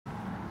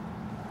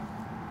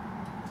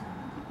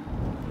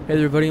Hey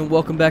there, everybody, and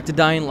welcome back to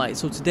Dying Light.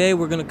 So today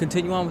we're going to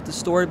continue on with the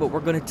story, but we're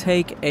going to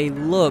take a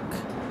look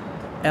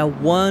at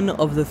one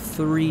of the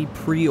 3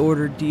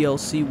 pre-ordered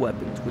DLC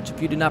weapons. Which,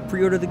 if you did not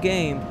pre-order the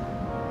game,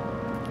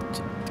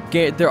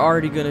 they're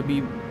already going to be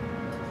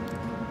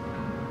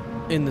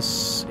in the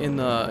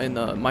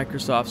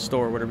Microsoft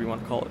store, whatever you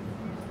want to call it.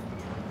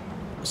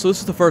 So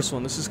this is the first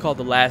one. This is called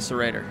the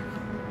Lacerator,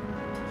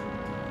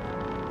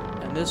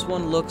 and this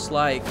one looks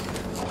like.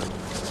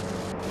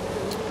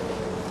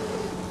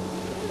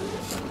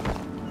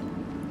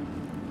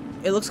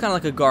 It looks kind of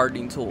like a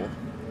gardening tool.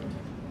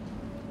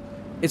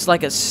 It's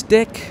like a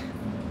stick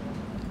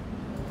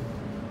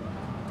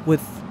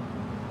with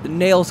the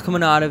nails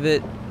coming out of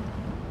it.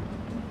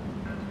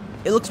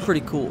 It looks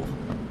pretty cool.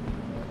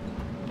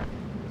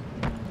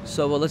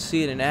 So let's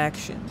see it in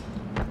action.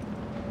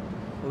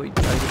 Oh, wait,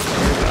 try to get the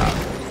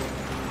airdrop.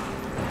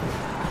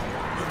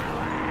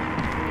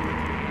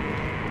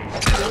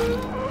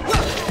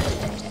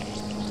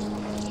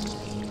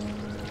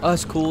 Oh,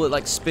 that's cool. It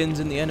like spins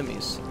in the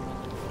enemies.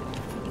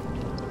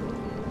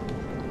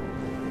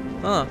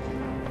 Huh.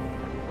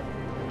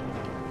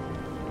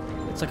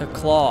 It's like a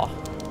claw.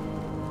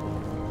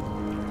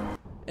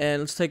 And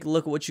let's take a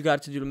look at what you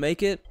got to do to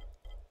make it.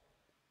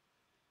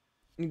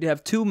 You need to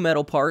have 2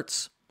 metal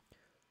parts,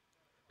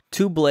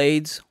 2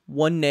 blades,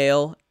 1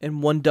 nail,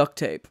 and 1 duct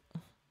tape.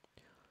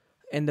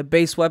 And the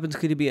base weapons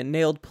could be a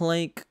nailed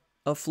plank,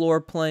 a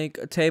floor plank,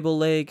 a table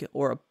leg,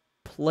 or a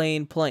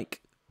plain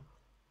plank.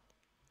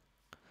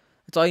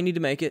 That's all you need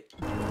to make it.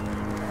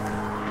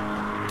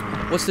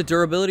 What's the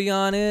durability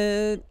on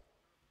it?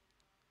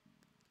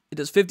 It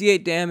does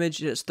 58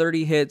 damage, it has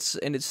 30 hits,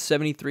 and it's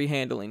 73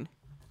 handling.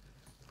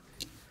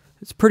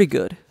 It's pretty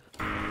good.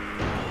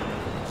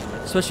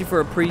 Especially for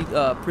a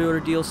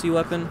pre-order DLC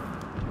weapon.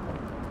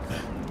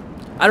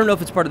 I don't know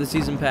if it's part of the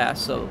season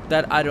pass, so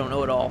that I don't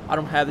know at all. I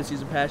don't have the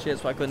season pass yet,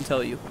 so I couldn't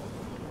tell you.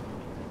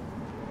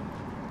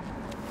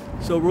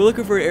 So we're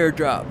looking for an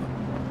airdrop.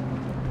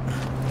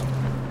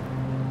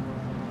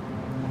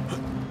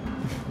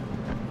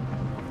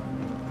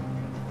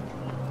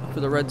 For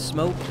the red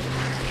smoke.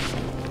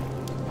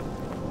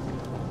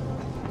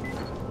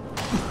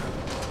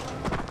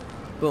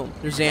 Boom,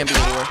 there's zombies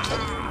everywhere.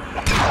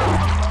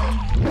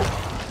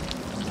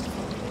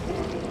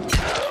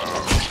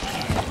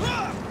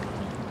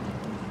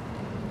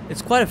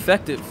 It's quite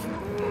effective.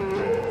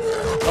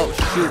 Oh,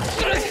 shoot.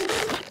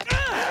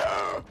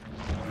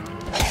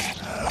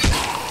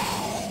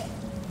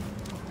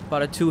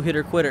 About a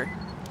 2-hitter quitter.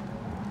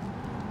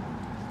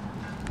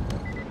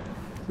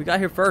 We got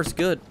here first,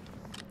 good.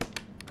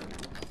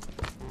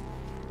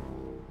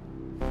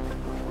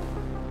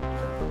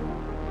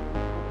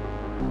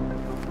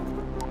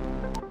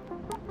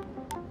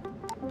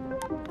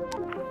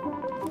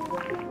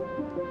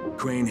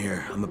 Crane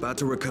here. I'm about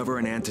to recover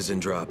an antizin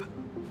drop. Good,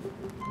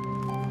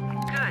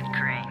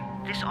 Crane.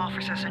 This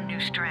offers us a new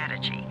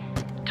strategy.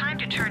 Time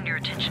to turn your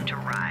attention to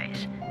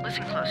Rise.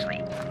 Listen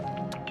closely.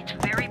 It's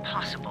very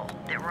possible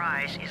that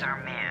Rise is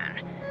our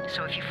man.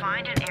 So if you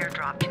find an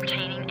airdrop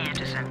containing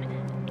antizin,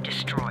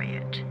 destroy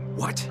it.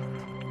 What?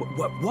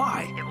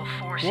 Why? It will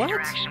force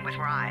interaction with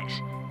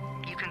Rise.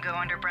 You can go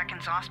under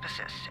Brecken's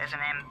auspices as an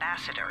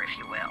ambassador, if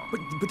you will.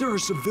 But there are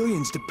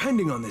civilians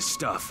depending on this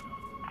stuff.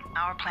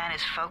 Our plan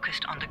is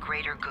focused on the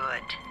greater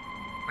good.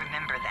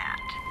 Remember that.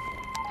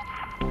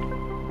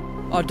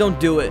 Oh, don't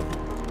do it.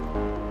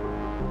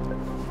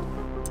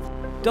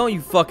 Don't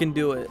you fucking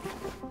do it.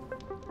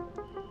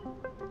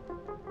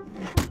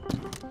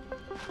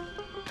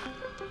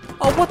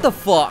 Oh, what the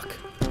fuck?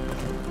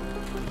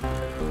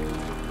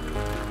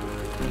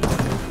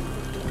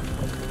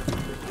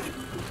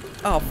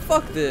 Oh,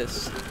 fuck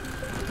this.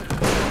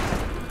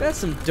 That's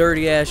some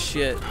dirty ass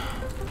shit.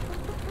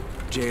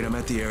 Jade, I'm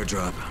at the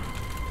airdrop.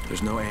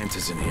 There's no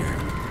antizin here.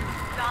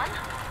 Done?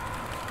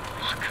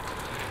 Fuck.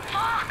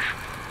 Fuck!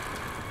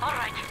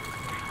 Alright.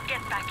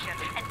 Get back here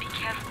and be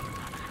careful.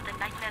 The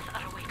nightmares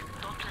are awake.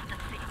 Don't let them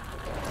see you.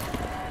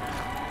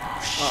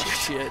 Oh,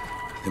 shit.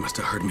 They must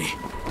have heard me.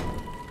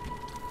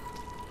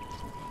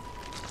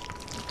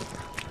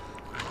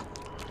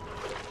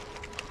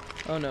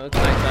 Oh no, it's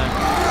nighttime.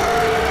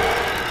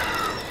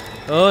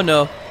 Oh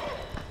no.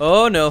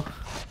 Oh no.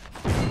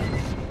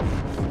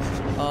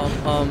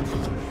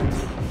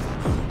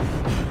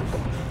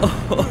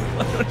 Oh,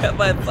 I don't have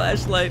my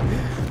flashlight.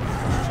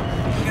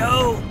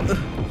 Go!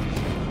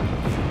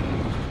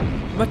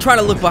 Am I trying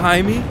to look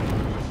behind me?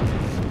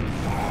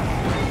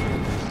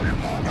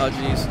 Oh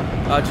jeez.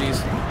 Oh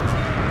jeez.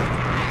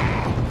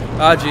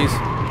 Oh jeez.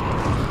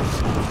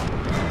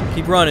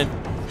 Keep running.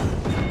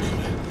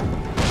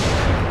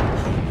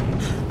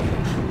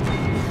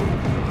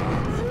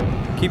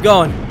 Keep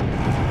going.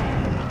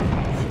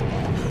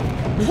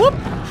 Whoop!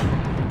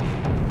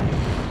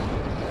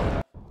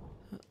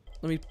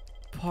 Let me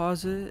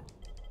pause it.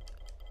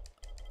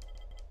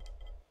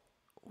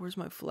 Where's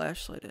my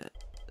flashlight at?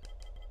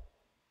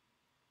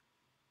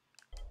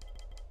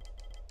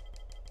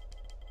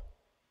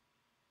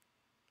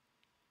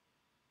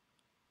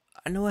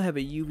 I know I have a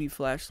UV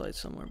flashlight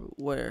somewhere, but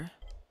where?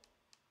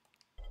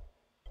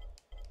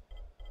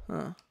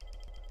 Huh.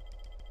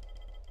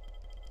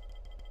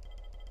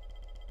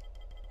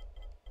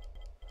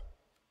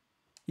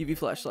 UV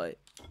flashlight.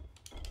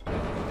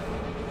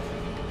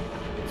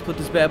 Let's put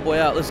this bad boy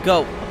out. Let's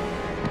go.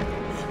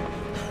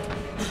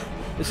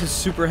 This is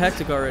super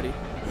hectic already.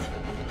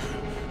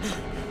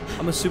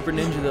 I'm a super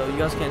ninja though. You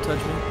guys can't touch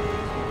me.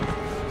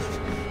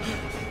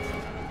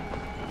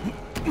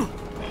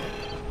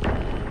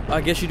 I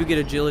guess you do get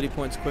agility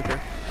points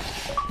quicker.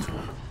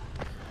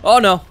 Oh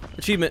no!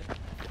 Achievement.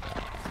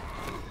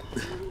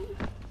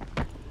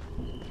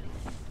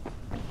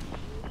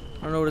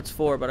 I don't know what it's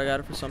for, but I got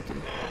it for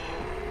something.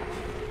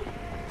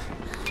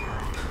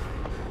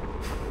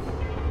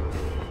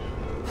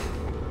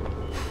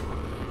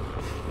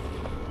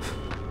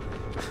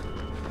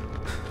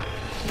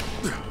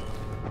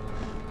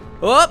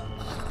 Up!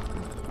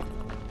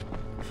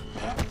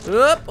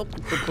 Up! Up!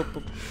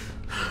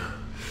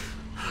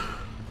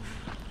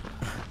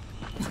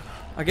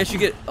 I guess you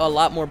get a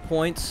lot more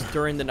points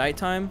during the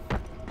nighttime,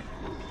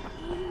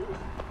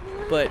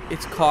 but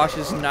it's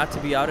cautious not to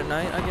be out at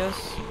night, I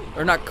guess.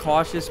 Or not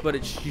cautious, but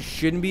you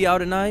shouldn't be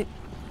out at night.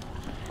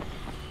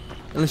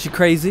 Unless you're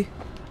crazy.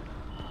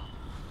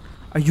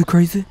 Are you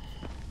crazy?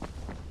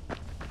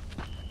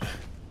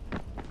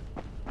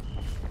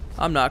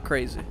 I'm not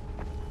crazy.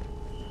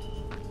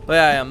 But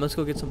yeah, I am. Let's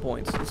go get some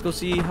points. Let's go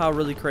see how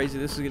really crazy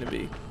this is going to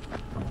be.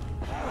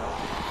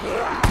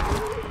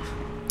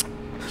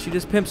 She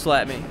just pimp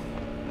slapped me.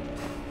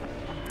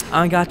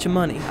 I ain't got your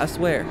money, I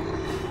swear.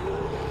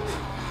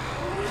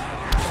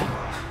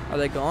 Are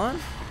they gone?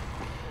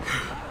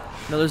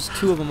 No, there's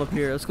 2 of them up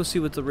here. Let's go see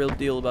what the real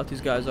deal about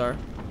these guys are.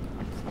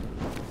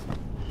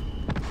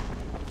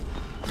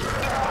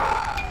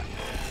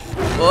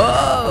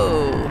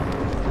 Whoa!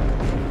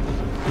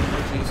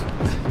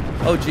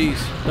 Oh jeez,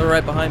 they're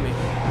right behind me.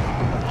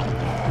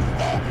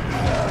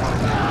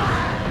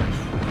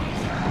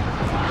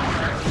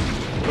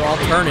 They're all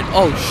turning.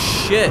 Oh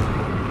shit!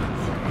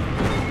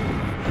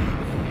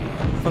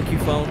 Fuck you,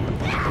 phone.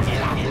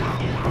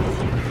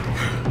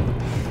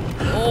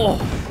 Oh!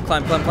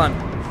 Climb, climb, climb.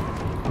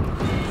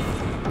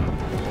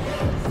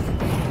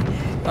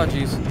 Oh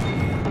jeez.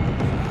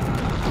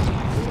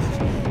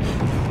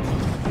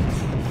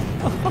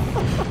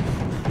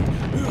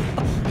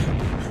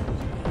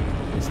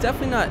 It's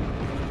definitely not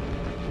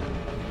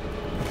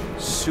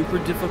super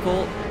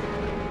difficult.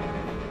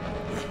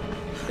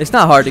 It's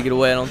not hard to get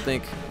away, I don't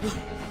think.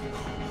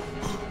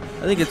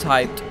 I think it's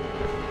hyped.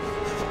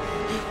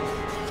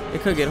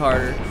 It could get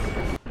harder.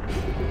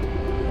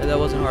 Yeah, that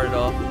wasn't hard at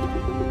all.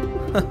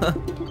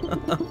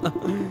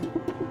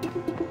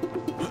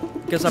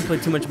 Guess I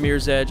played too much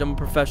Mirror's Edge. I'm a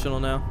professional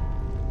now.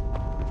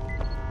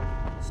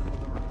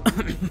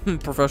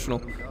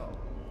 Professional.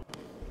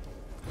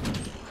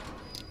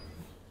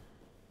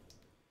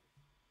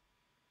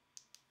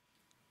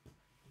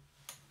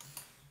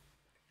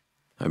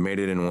 I made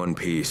it in one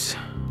piece.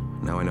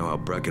 Now I know how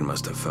Brecken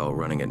must have felt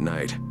running at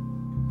night.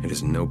 It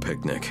is no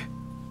picnic.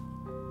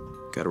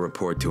 Gotta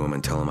report to him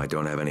and tell him I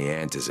don't have any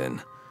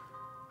antizin.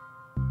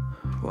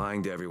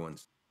 Lying to everyone.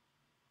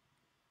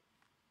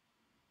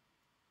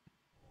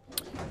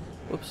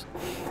 Whoops.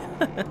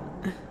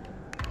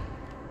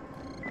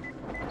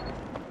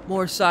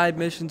 More side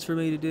missions for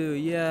me to do,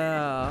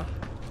 yeah.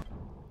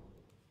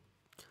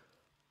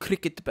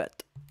 Cricket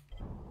bet.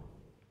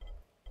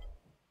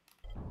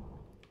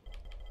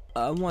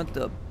 I want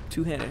the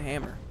two-handed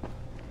hammer.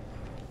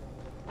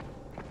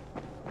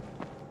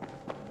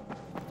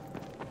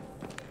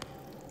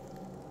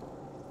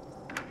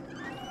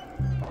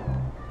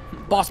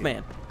 Boss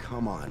man.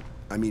 Come on.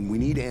 I mean, we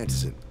need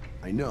antizin.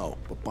 I know,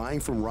 but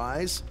buying from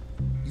Rise?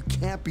 You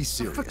can't be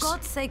serious. For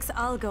God's sakes,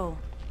 I'll go.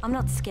 I'm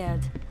not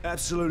scared.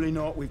 Absolutely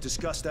not. We've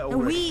discussed that And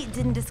already. we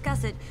didn't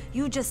discuss it.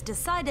 You just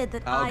decided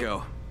that I'll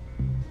go.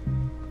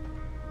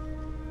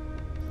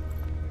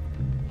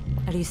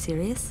 Are you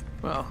serious?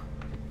 Well,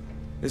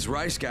 this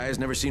Rice guy has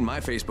never seen my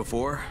face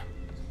before.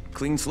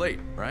 Clean slate,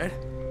 right?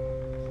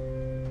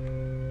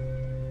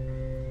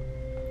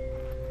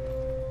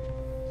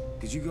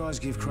 Could you guys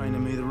give Crane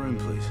and me the room,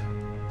 please?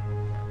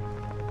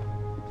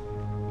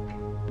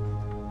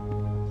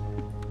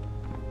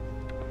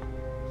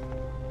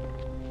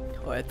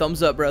 Alright,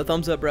 thumbs up, bro.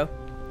 Thumbs up, bro.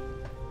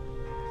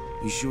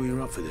 You sure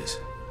you're up for this?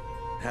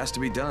 Has to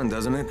be done,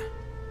 doesn't it?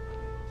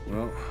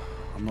 Well,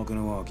 I'm not going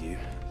to argue.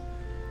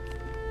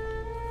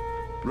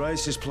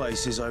 Rice's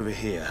place is over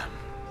here.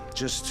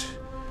 Just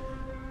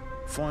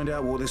find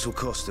out what this will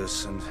cost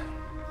us and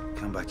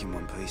come back in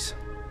one piece.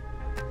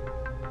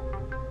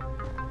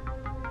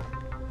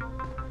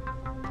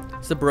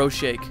 It's the bro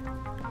shake.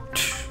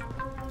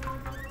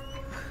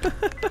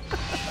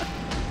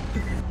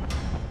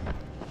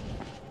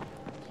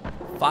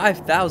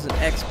 $5,000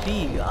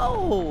 XP.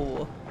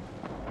 Oh.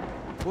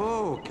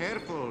 Whoa,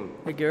 careful.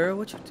 Hey, girl,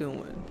 what you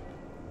doing?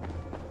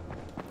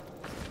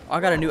 I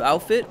got a new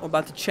outfit. I'm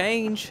about to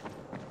change.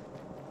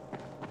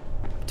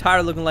 Tired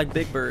of looking like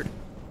Big Bird.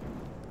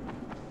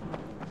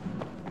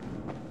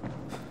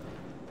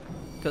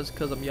 Cause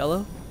I'm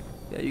yellow?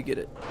 Yeah, you get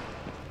it.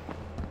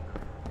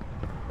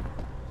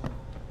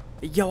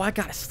 Yo, I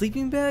got a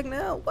sleeping bag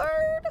now.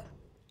 Word.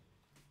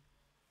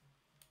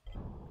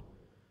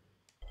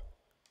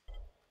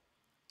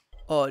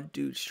 Oh,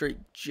 dude, straight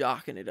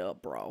jocking it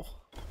up, bro.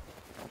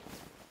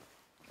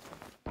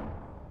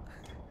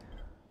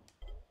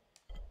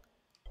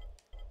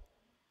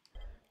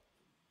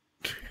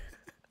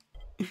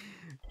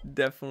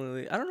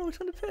 Definitely. I don't know which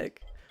one to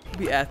pick. I'll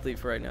be athlete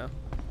for right now.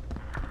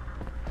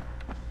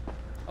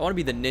 I want to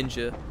be the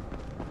ninja.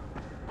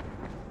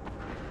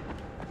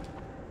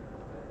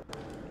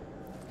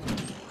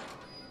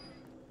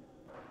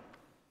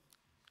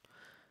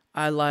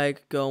 I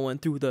like going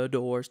through the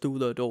doors, through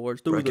the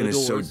doors, through Brecken the doors.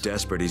 is so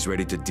desperate he's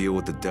ready to deal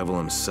with the devil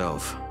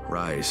himself,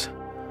 Rise.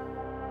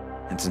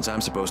 And since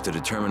I'm supposed to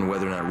determine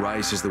whether or not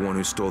Rice is the one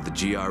who stole the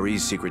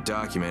GRE's secret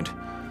document,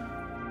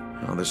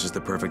 well, this is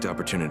the perfect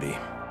opportunity.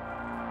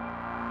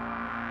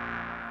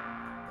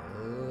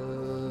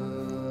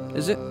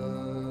 Is it?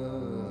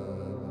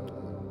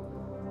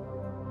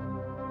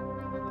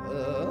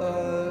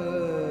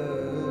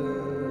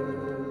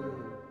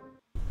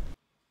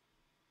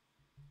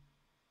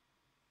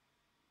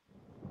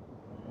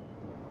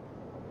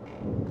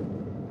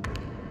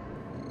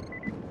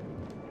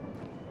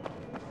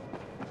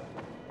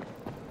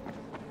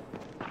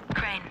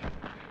 Crane,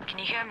 can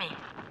you hear me?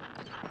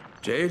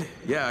 Jade?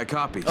 Yeah, I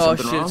copy. Oh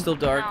Something shit, wrong? it's still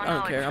dark. No, I don't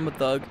no, care. it's- I'm a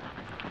thug.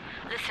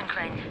 Listen,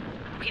 Crane,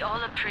 we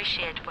all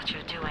appreciate what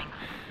you're doing.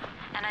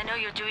 And I know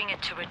you're doing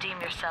it to redeem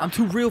yourself. I'm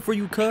too real for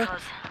you, cuh.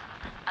 Because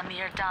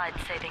Amir died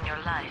saving your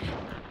life.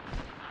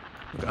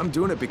 Look, I'm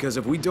doing it because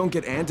if we don't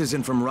get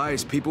Antizin from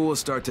Rice, people will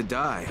start to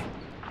die.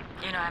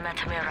 You know, I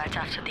met Amir right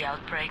after the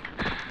outbreak.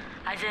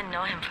 I didn't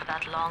know him for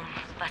that long,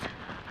 but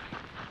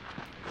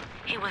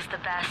he was the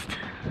best,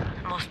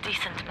 most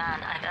decent man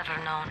I've ever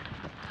known.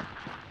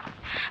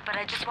 But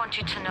I just want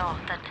you to know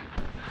that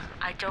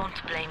I don't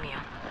blame you.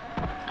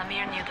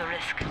 Amir knew the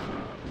risk.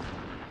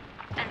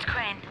 And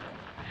Crane,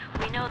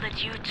 we know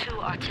that you too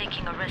are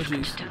taking a risk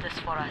jeez. to do this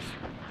for us.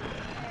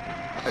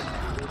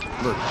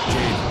 Look,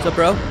 Jade, What's up,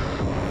 bro?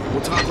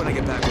 we'll talk when I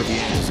get back with the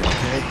Antizin,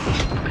 okay?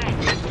 Okay.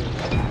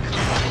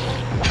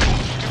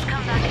 Just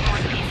come back in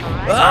one piece,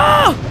 alright?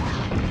 Ah!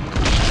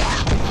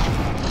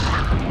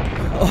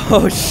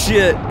 Oh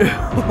shit.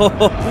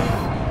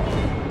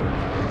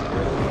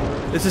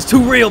 This is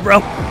too real, bro.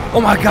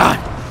 Oh my god.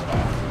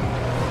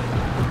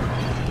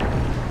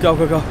 Go,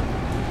 go, go.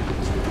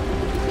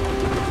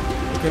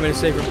 Okay, I'm in a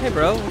safe room. Hey,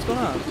 bro, what's going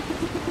on?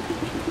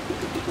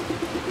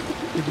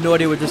 You have no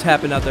idea what just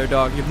happened out there,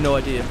 dog. You have no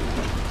idea.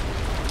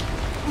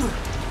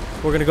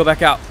 We're gonna go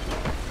back out.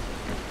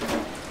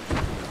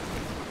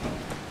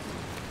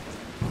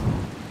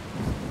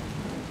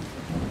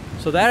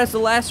 So that is the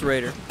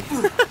Lacerator.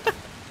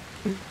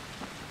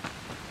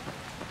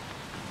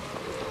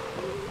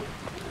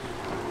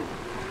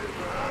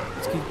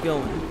 Let's keep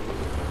going.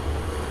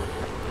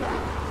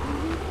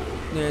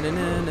 Na na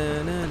na na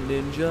na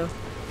ninja.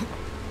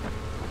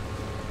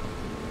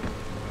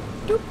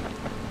 Doop.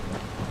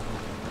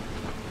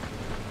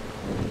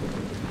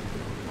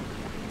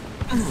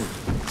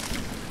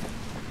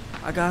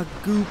 I got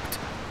gooped.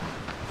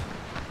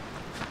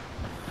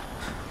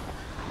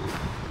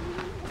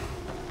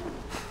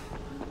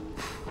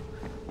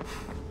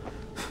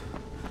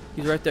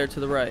 He's right there to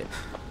the right.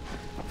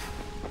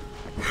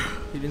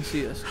 He didn't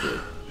see us. Good.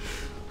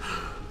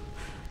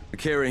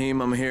 Okay,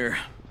 Raheem, I'm here.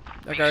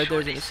 That guy right there Sure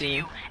is they in the see scene.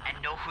 you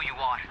and know who you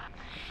are.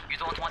 You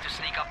don't want to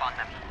sneak up on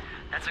them.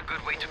 That's a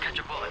good way to catch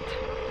a bullet.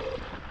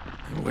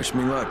 Wish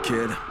me luck,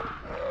 kid.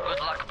 Good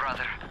luck,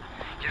 brother.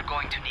 You're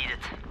going to need it.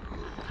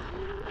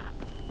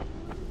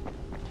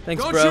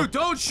 Thanks, Don't bro. shoot!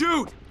 Don't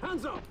shoot!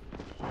 Hands up!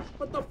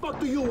 What the fuck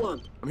do you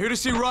want? I'm here to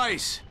see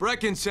Rice.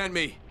 Brecken sent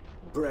me.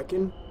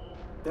 Brecken?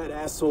 That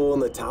asshole in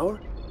the tower?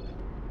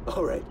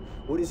 Alright,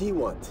 what does he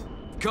want?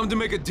 Come to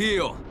make a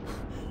deal.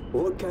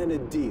 What kind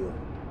of deal?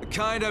 The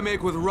kind I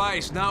make with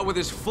Rice, not with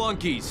his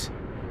flunkies.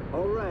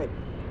 Alright,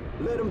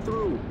 let him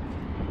through.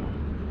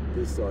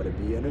 This ought to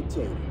be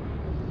entertaining.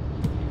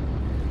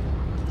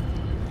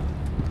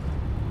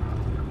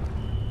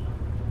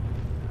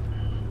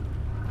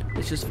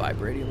 It's just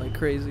vibrating like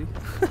crazy.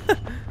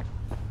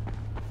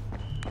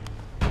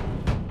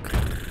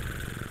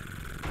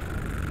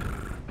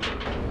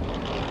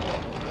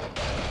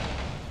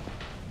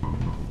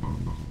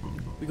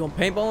 We going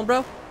paintballing,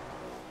 bro?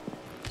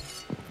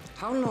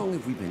 How long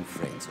have we been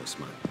friends,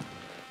 Osman?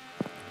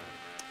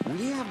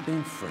 We have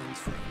been friends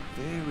for a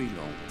very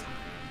long time.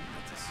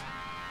 That is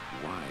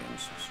why I'm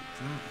so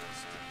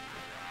surprised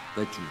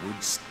that you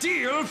would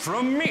steal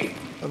from me.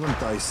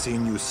 Haven't I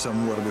seen you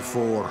somewhere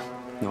before?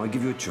 Now I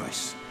give you a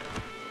choice.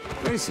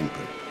 Very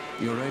simple.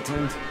 Your right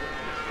hand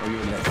or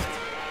your left?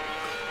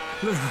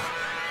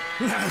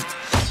 Left!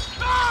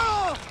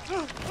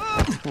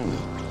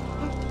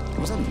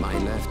 Was that my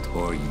left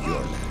or your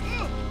left?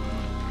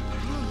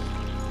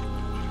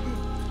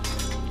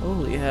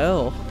 Holy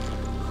hell.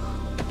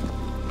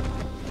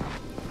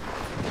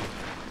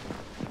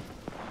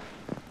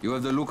 You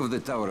have the look of the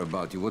tower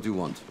about you. What do you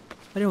want?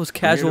 I know it was here to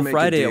casual make a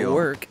Friday at deal.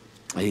 work.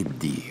 A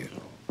deal.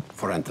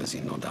 For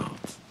Antizin, no doubt.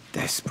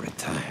 Desperate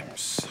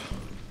times.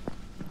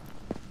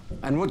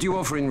 And what do you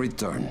offer in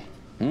return?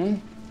 Hmm?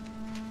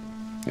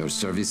 Your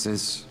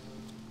services?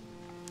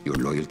 Your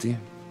loyalty?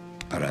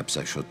 Perhaps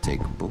I should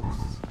take both.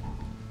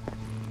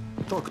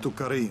 Talk to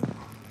Karim.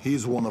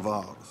 He's one of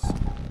ours.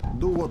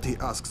 Do what he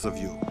asks of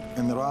you,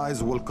 and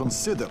Rise will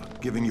consider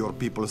giving your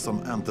people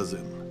some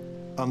antizin.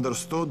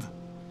 Understood?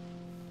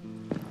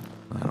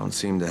 I don't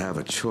seem to have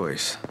a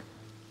choice.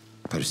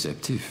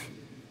 Perceptive.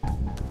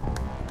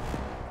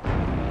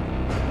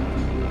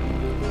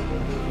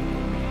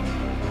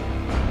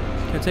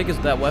 Can I take us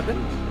that weapon?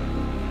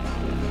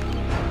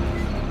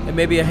 And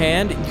maybe a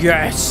hand?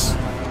 Yes!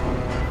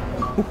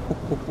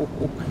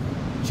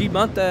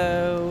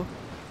 Chimanto!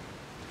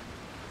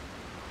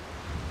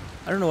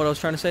 I don't know what I was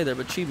trying to say there,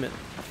 but achievement.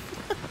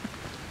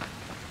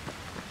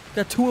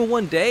 Got 2 in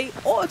 1 day?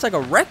 Oh, it's like a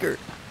record.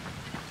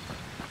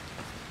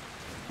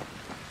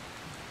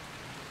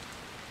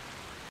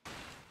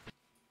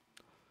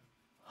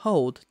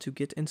 Hold to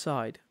get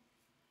inside.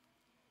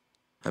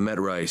 I met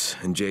Rice,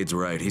 and Jade's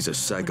right, he's a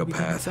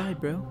psychopath. Inside,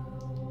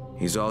 bro.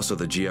 He's also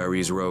the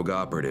GRE's rogue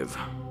operative.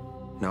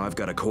 Now I've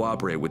got to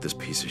cooperate with this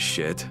piece of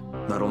shit.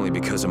 Not only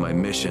because of my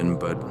mission,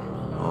 but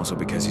also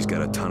because he's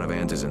got a ton of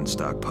antizin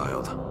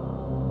stockpiled.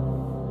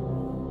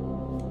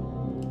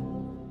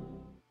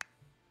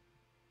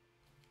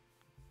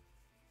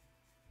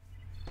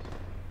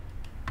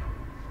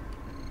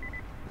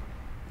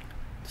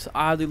 This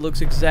oddly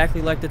looks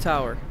exactly like the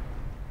tower.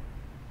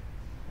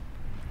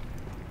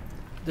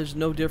 There's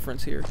no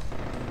difference here.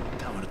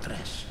 Tower 3.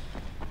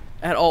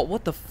 At all.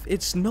 What the f—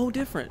 it's no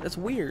different. That's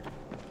weird.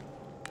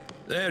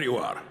 There you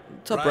are.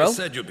 What's up, bro? I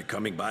said you'd be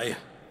coming by.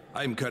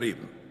 I'm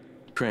Karim.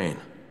 Crane.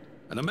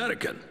 An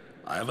American.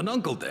 I have an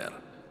uncle there.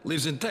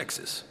 Lives in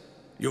Texas.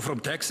 You from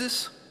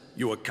Texas?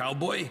 You a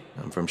cowboy?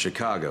 I'm from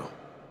Chicago.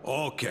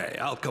 Okay,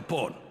 Al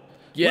Capone.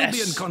 Yes.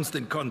 We'll be in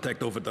constant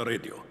contact over the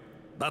radio.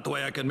 That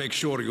way I can make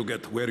sure you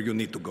get where you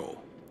need to go.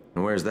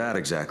 And where's that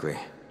exactly?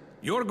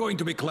 You're going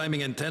to be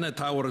climbing antenna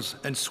towers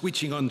and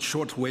switching on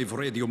shortwave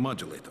radio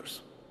modulators.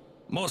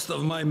 Most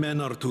of my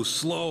men are too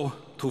slow,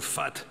 too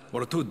fat,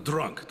 or too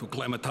drunk to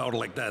climb a tower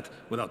like that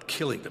without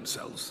killing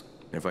themselves.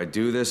 If I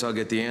do this, I'll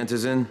get the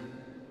antizin?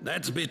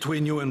 That's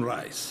between you and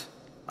Rice.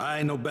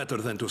 I know better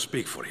than to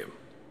speak for him.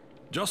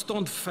 Just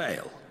don't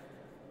fail.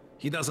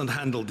 He doesn't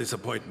handle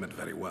disappointment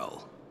very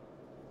well.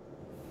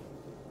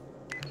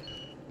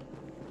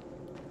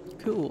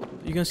 Cool.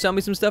 You gonna sell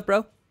me some stuff,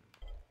 bro?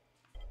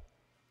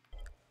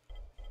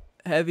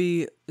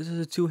 Heavy. This is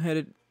a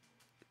two-handed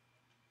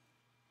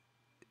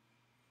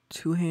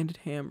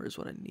hammer is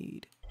what I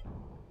need.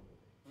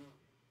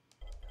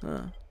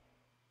 Huh.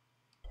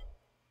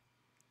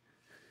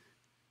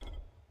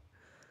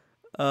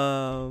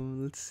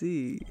 Let's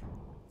see.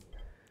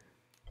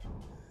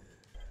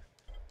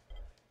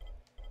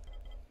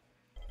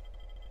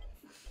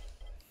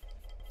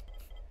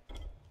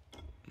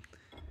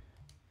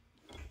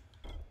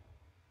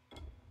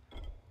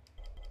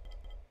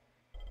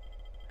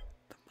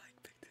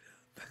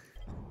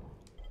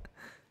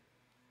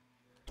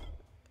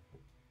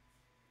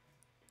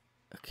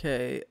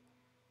 Okay.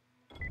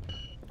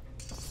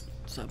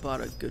 So I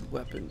bought a good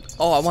weapon.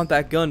 Oh, I want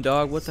that gun,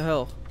 dog. What the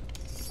hell?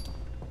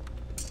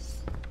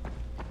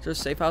 Is there a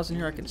safe house in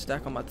here I can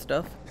stack all my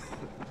stuff?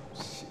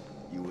 Shit,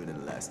 you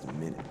wouldn't last a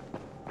minute.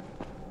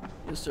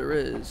 Yes, there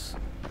is.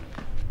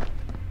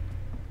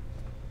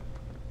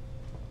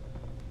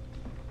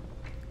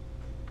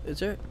 Is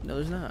there? No,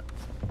 there's not.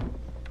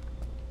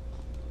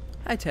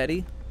 Hi,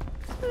 Teddy.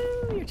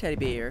 Ooh, your teddy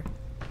bear.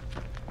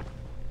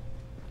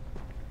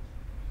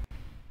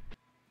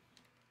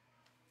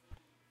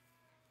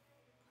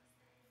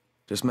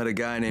 Just met a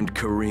guy named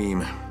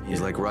Karim.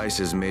 He's like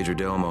Rice's major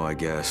domo, I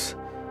guess.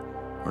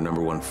 Or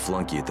 #1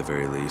 flunky at the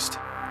very least.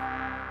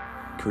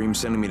 Karim's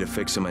sending me to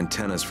fix some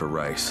antennas for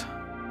Rice.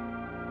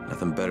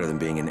 Nothing better than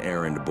being an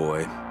errand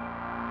boy.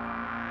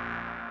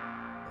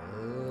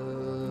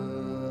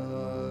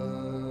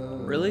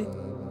 Really?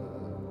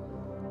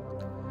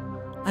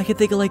 I could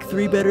think of like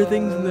 3 better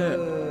things than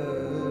that.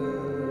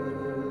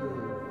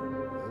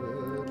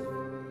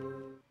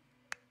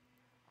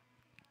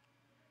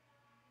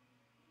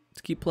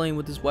 Let's keep playing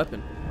with this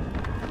weapon.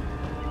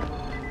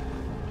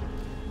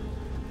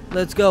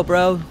 Let's go,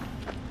 bro.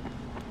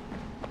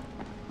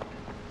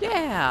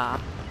 Yeah.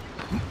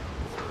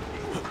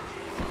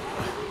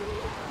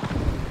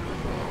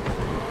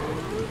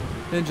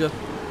 Ninja.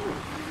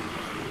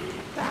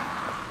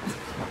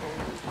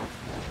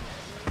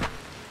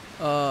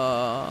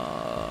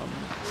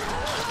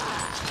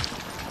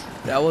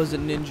 That was a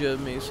ninja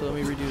of me, so let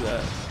me redo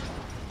that.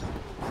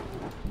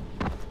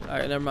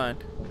 Alright, never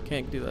mind.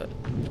 Can't do that.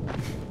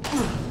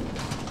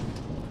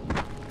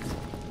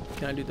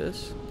 Can I do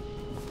this?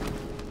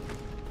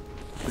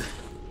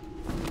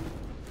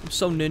 I'm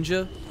so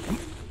ninja.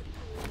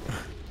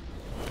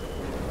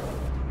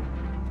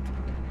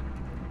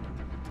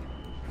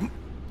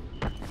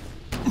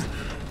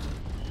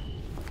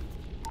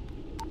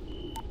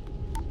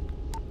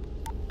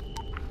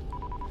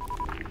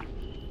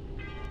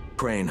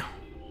 Crane.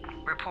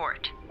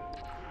 Report.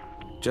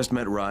 Just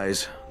met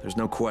Rise. There's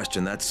no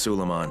question that's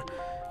Suleiman.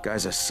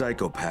 Guy's a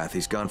psychopath.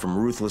 He's gone from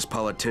ruthless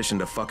politician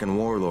to fucking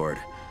warlord.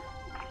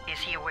 Is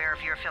he aware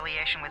of your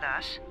affiliation with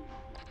us?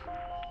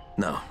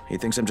 No, he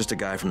thinks I'm just a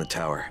guy from the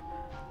tower.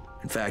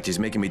 In fact, he's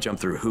making me jump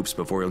through hoops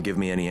before he'll give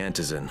me any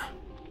antizin.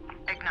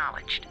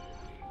 Acknowledged.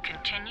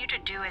 Continue to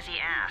do as he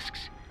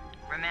asks.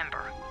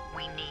 Remember,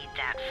 we need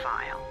that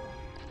file.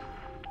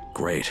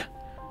 Great.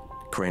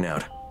 Crane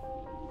out.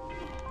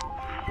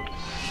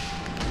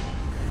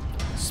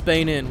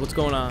 Spain in. What's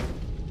going on?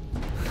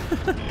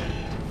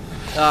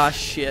 Ah,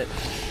 shit.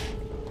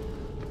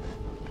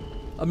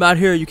 I'm out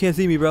here. You can't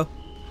see me, bro.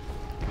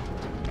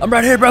 I'm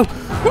right here, bro.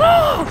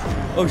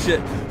 Oh,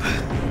 shit.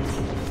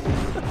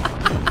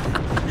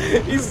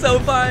 He's so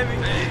behind me.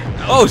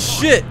 Oh,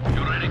 shit.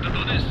 You ready to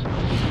do this?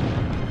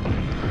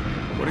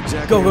 What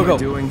exactly Go, am I go.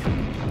 doing?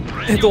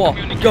 Hit the wall.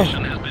 Go.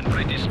 Has been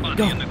pretty spotty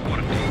Go. in the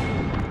quarantine.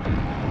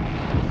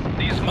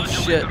 These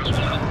modulators shit. will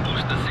help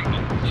boost the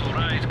signal, so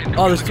Rise can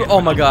Oh, this.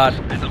 Oh my God.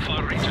 at the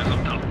far reaches of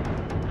town.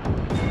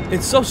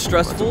 It's so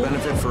stressful.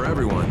 Benefit for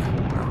everyone,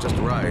 not just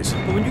Rise.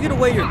 But when you get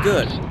away, you're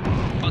good.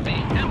 But the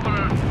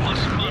Emperor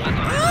must monitor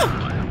his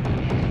empire.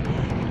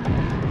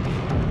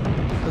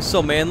 That's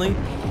so manly.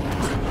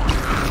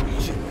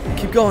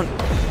 Keep going.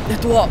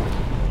 Hit the wall.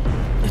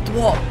 Hit the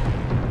wall.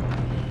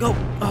 Go.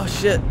 Oh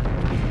shit.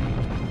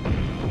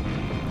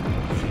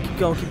 Keep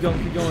going. Keep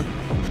going. Keep going.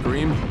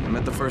 Scream, I'm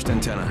at the first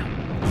antenna.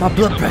 My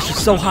blood pressure's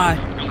so high.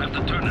 You'll have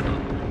to turn it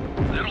on.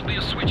 There'll be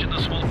a switch in the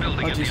small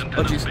building Oh at the jeez.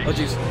 antenna Oh jeez. space. Oh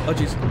jeez. Oh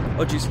jeez.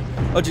 Oh jeez.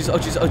 Oh jeez. Oh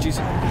jeez. Oh jeez.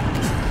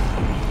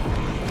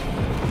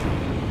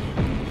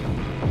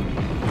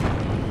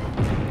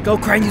 Go,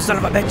 Crane, you son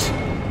of a bitch.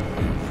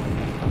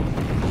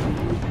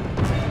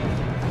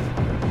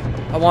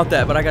 I want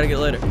that, but I gotta get it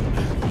later.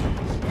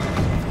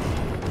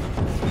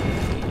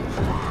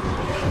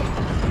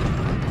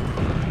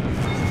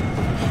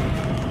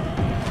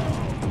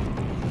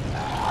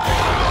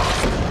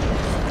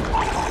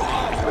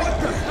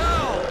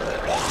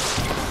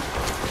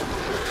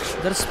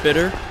 Is that a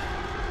spitter?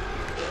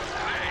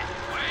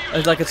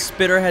 It's like a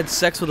spitter had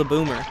sex with a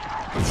boomer.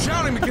 I'm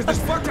shouting because this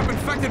fucked up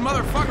infected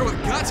motherfucker with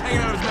guts hanging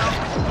out of his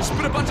mouth just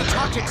spit a bunch of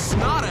toxic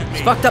snot at me.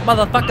 It's fucked up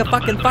motherfucker,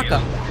 fucking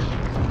fucker.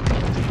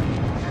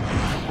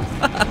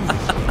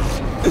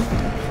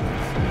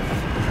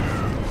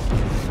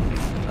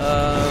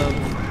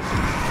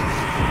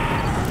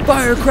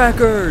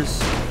 Firecrackers!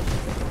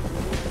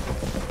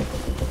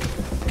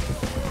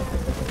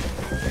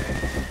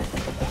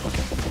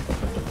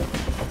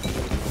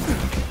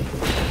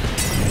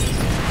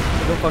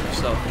 Go fuck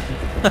yourself.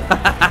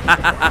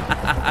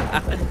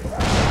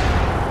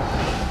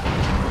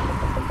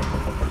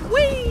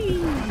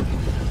 Whee!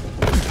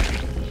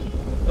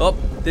 Oh,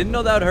 didn't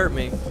know that would hurt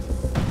me.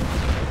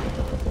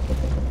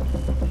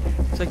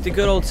 It's like the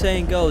good old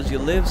saying goes, you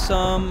live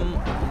some,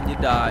 you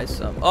die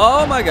some.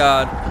 Oh my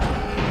god.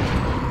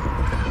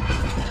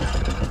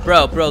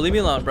 Bro, leave me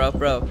alone, bro.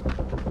 Bro.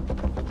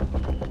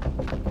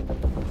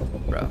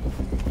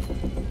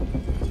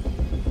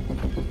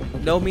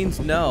 No means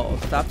no.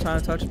 Stop trying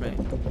to touch me.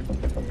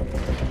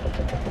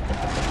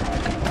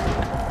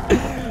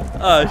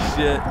 Oh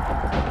shit.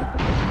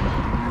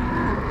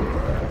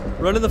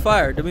 Run in the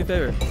fire. Do me a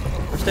favor.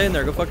 Or stay in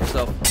there. Go fuck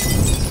yourself.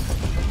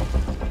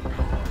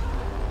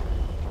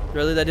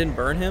 Really? That didn't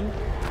burn him?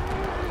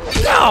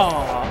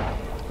 No!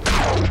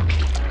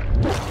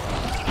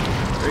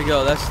 There you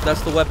go.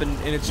 That's the weapon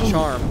in its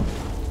charm.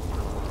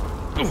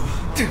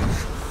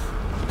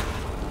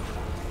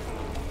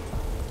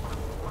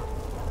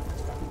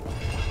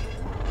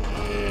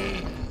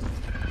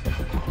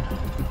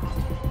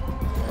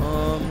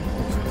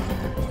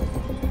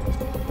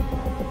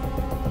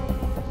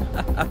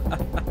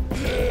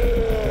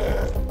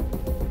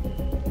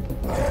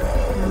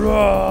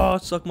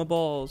 Suck my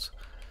balls.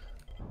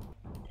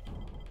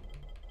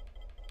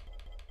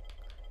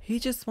 He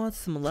just wants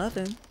some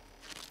loving.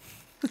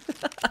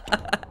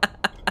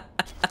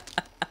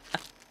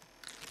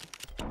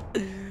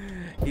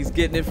 He's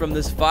getting it from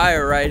this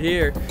fire right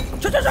here.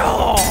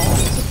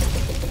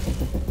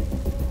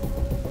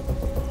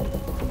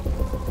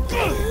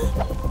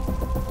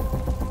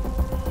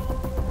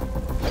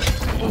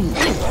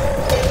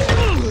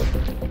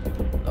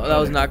 Oh, that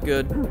was not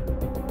good.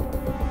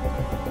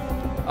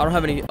 I don't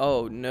have any.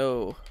 Oh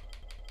no.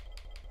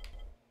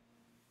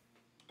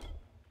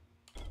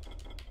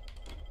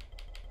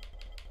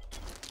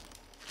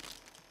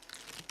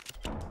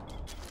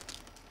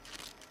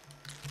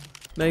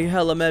 Make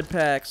hella med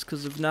packs,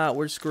 cause if not,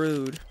 we're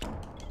screwed.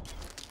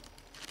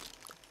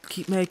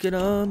 Keep making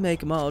them, make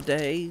them all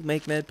day.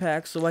 Make med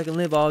packs so I can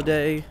live all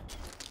day.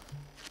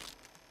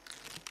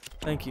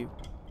 Thank you.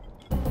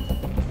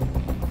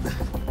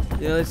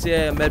 You know, let's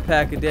say a med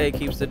pack a day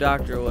keeps the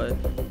doctor away.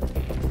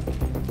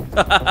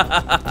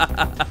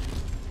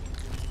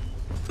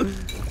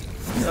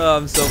 Oh,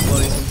 I'm so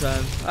funny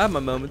sometimes. I have my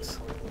moments.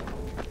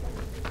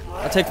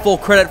 I take full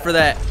credit for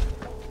that.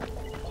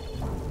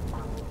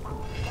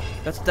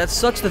 That's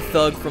such the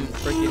thug from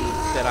freaking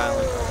Dead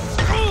Island.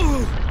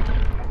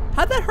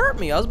 How'd that hurt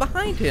me? I was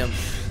behind him.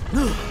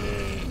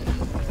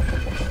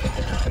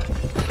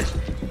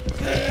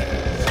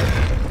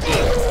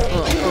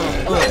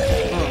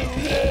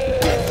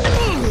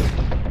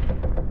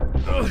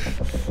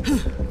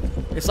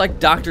 like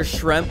Dr.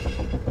 Shrimp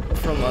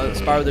from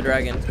Spyro the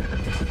Dragon.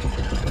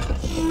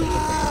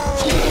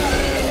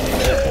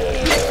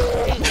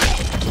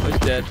 Oh, he's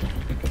dead.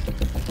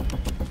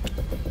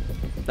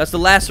 That's the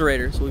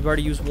Lacerator, so we've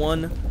already used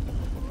one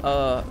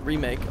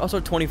remake.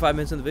 Also 25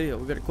 minutes in the video.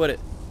 We gotta quit it.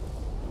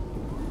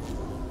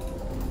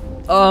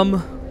 I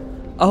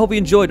hope you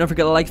enjoyed. Don't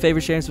forget to like,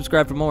 favorite, share, and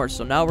subscribe for more.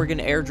 So now we're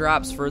getting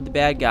airdrops for the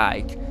bad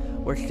guy.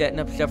 We're setting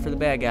up stuff for the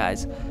bad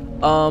guys.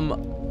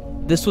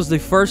 This was the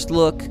first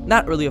look,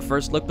 not really a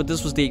first look, but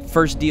this was the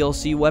first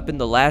DLC weapon,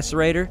 the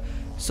Lacerator.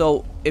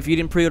 So if you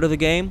didn't pre-order the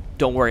game,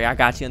 don't worry, I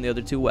got you on the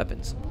other two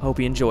weapons. Hope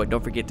you enjoyed.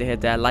 Don't forget to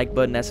hit that like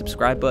button, that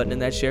subscribe button,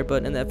 and that share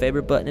button, and that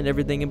favorite button, and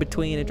everything in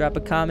between, and drop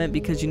a comment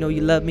because you know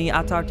you love me.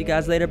 I'll talk to you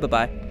guys later.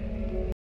 Bye-bye.